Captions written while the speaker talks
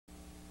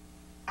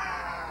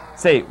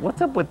Say, what's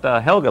up with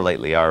Helga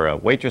lately, our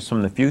waitress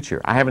from the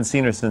future? I haven't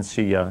seen her since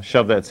she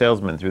shoved that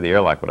salesman through the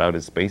airlock without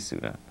his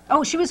spacesuit on.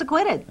 Oh, she was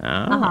acquitted.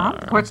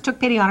 Courts took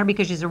pity on her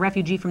because she's a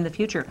refugee from the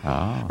future.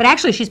 Oh. But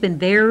actually, she's been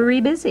very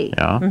busy.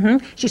 Yeah?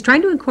 She's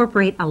trying to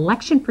incorporate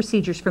election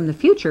procedures from the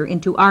future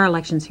into our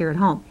elections here at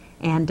home.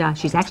 And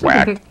she's actually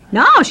been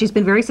she's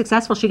been very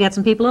successful. She got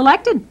some people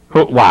elected.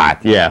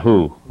 What? Yeah,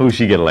 who? Who'd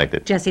she get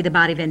elected? Jesse the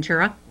Body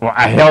Ventura. Well,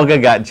 Helga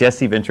got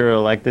Jesse Ventura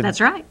elected?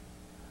 That's right.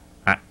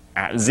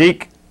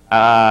 Zeke,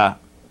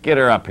 get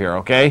her up here,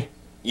 okay?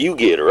 You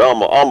get her.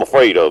 I'm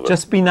afraid of her.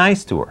 Just be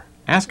nice to her.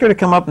 Ask her to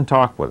come up and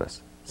talk with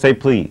us. Say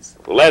please.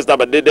 Well, last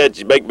time I did that,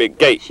 she baked me a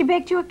cake. She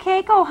baked you a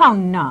cake? Oh, how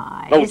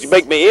nice. No, she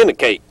baked me in a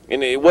cake,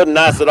 and it wasn't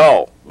nice at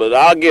all. But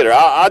I'll get her.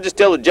 I'll just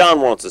tell her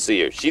John wants to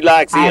see her. She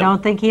likes him. I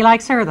don't think he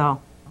likes her,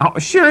 though. Oh,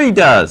 sure he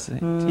does.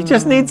 He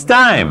just needs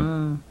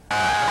time.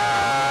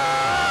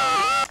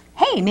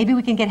 Hey, maybe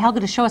we can get Helga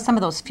to show us some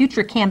of those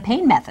future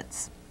campaign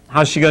methods.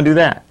 How's she gonna do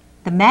that?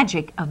 The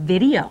magic of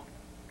video.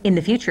 In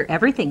the future,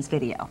 everything's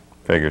video.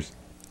 Figures.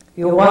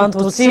 You want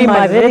to see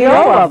my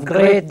video of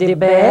great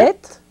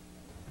debate?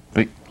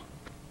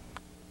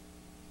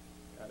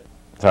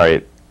 Sorry,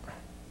 it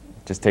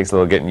just takes a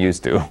little getting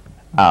used to.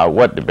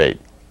 What debate?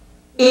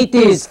 It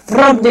is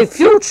from the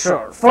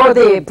future for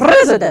the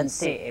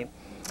presidency.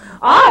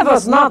 I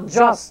was not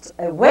just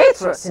a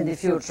waitress in the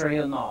future,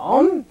 you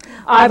know.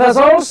 I was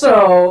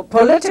also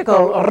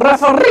political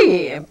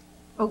referee.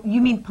 Oh,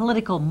 you mean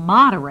political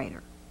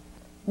moderator?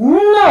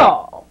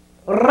 No,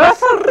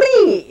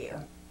 referee.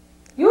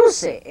 You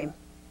see,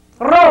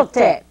 roll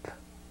tape.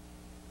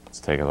 Let's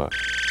take a look.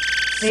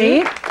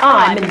 See,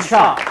 I'm in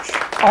charge.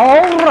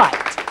 All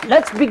right,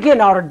 let's begin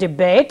our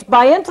debate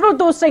by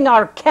introducing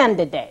our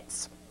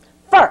candidates.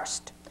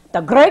 First,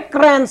 the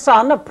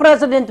great-grandson of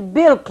President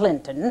Bill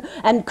Clinton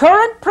and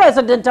current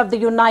President of the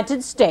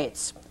United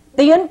States,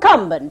 the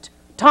incumbent,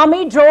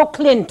 Tommy Joe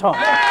Clinton.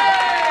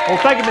 Well,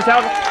 thank you, Miss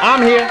Helga.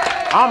 I'm here.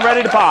 I'm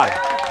ready to party.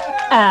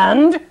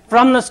 And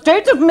from the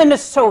state of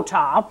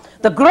Minnesota,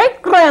 the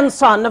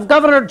great-grandson of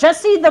Governor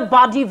Jesse the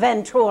Body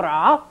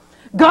Ventura,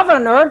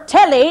 Governor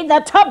Telly the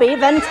Tubby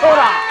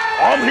Ventura.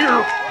 I'm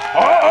here.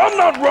 I'm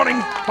not running.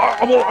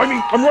 Well, I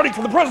mean, I'm running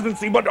for the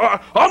presidency, but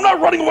I'm not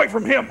running away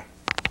from him.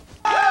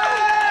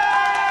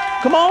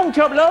 Come on,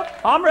 Chubby Love.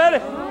 I'm ready.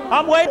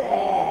 I'm waiting.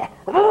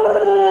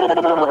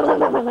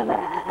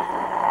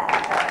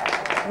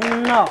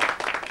 No.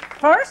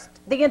 First,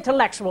 the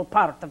intellectual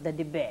part of the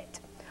debate.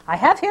 I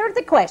have here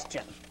the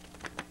question.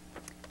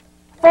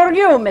 For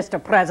you, Mr.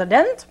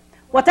 President,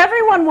 what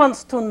everyone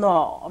wants to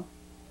know,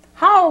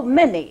 how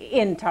many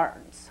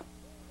interns?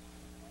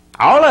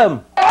 All of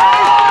them.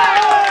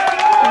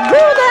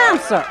 Good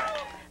answer.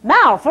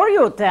 Now, for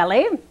you,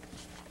 Telly.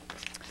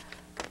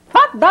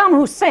 Saddam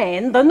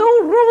Hussein, the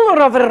new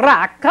ruler of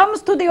Iraq,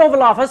 comes to the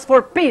Oval Office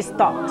for peace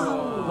talks.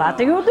 What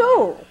do you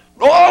do?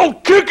 I'll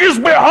kick his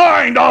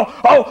behind. I'll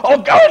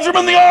gouge him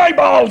in the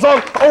eyeballs.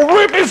 I'll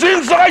rip his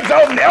insides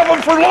out and have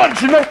him for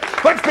lunch. And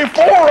that's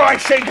before I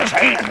shake his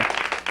hand.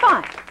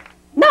 Fine.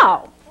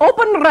 Now,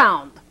 open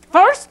round.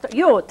 First,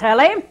 you,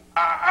 Telly.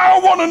 I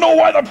want to know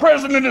why the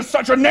president is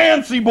such a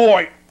Nancy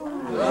boy.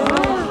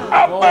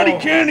 I bet he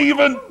can't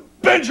even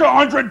bench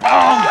 100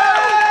 pounds.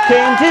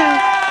 Can do.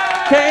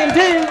 Can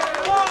do.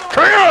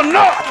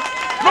 Cannot.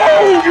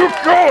 No, you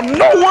go.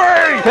 No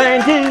way.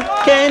 Can do.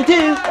 Can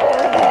do.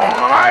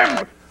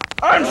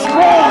 I'm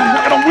strong,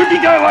 and a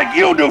whippy guy like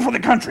you do for the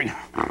country.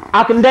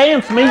 I can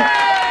dance, me.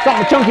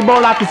 Something a chunky boy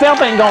like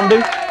yourself ain't gonna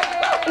do.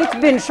 It's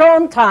been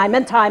shown time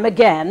and time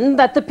again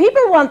that the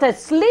people want a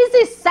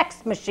sleazy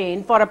sex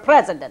machine for a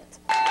president.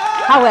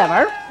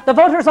 However, the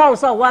voters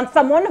also want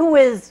someone who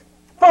is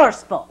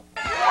forceful.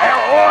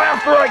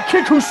 After I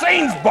kick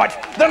Hussein's butt,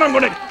 then I'm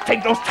going to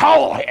take those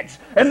towel heads,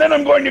 and then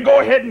I'm going to go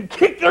ahead and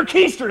kick their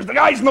keisters, the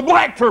guys in the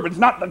black turbans,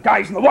 not the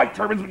guys in the white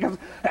turbans, because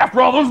after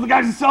all, those are the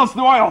guys that sell us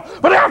the oil.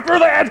 But after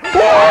that, whoa,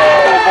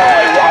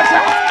 boy, watch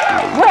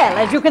out! Well,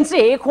 as you can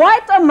see,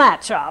 quite a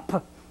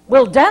matchup.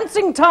 Will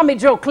dancing Tommy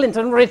Joe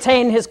Clinton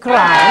retain his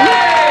crown?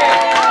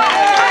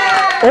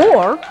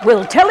 Or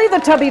will Telly the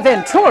Tubby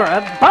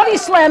Ventura body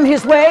slam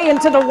his way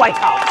into the White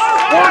House?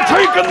 We're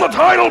taking the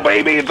title,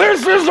 baby.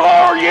 This is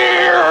our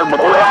year.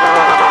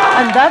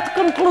 And that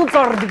concludes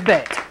our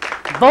debate.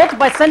 Vote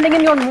by sending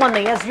in your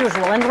money as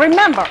usual. And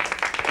remember,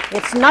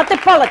 it's not the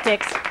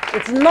politics,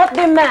 it's not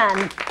the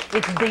man,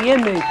 it's the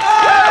image.